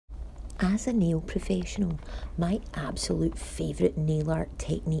As a nail professional, my absolute favourite nail art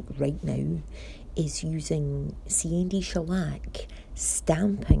technique right now is using CND Shellac,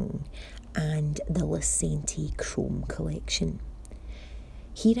 stamping and the Lecenté Chrome collection.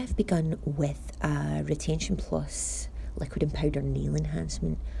 Here I've begun with a Retention Plus liquid and powder nail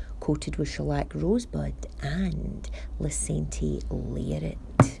enhancement coated with Shellac Rose Bud and Lecente Layer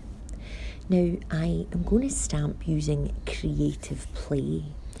It. Now I am going to stamp using Creative Play.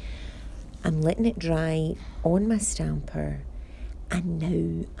 I'm letting it dry on my stamper, and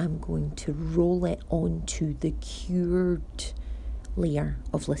now I'm going to roll it onto the cured layer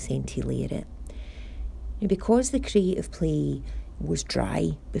of Lecente Layer It. Now, because the Creative Play was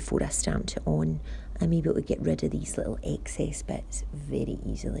dry before I stamped it on, I'm able to get rid of these little excess bits very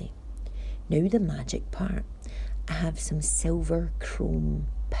easily. Now the magic part. I have some Silver Chrome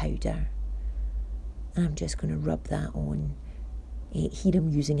Powder, and I'm just going to rub that on. Here I'm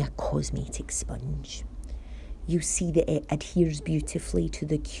using a cosmetic sponge. You see that it adheres beautifully to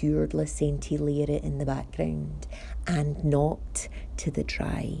the cured Lecente Layer It in the background and not to the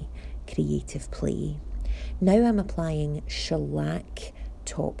dry Creative Play. Now I'm applying Shellac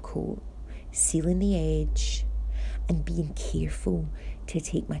Top Coat, sealing the edge and being careful to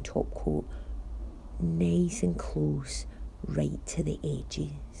take my top coat nice and close right to the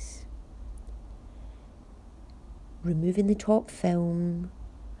edges. Removing the top film,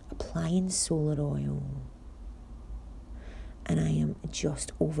 applying solar oil, and I am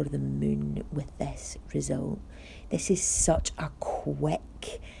just over the moon with this result. This is such a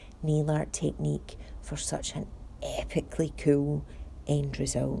quick nail art technique for such an epically cool end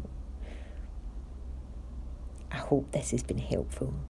result. I hope this has been helpful.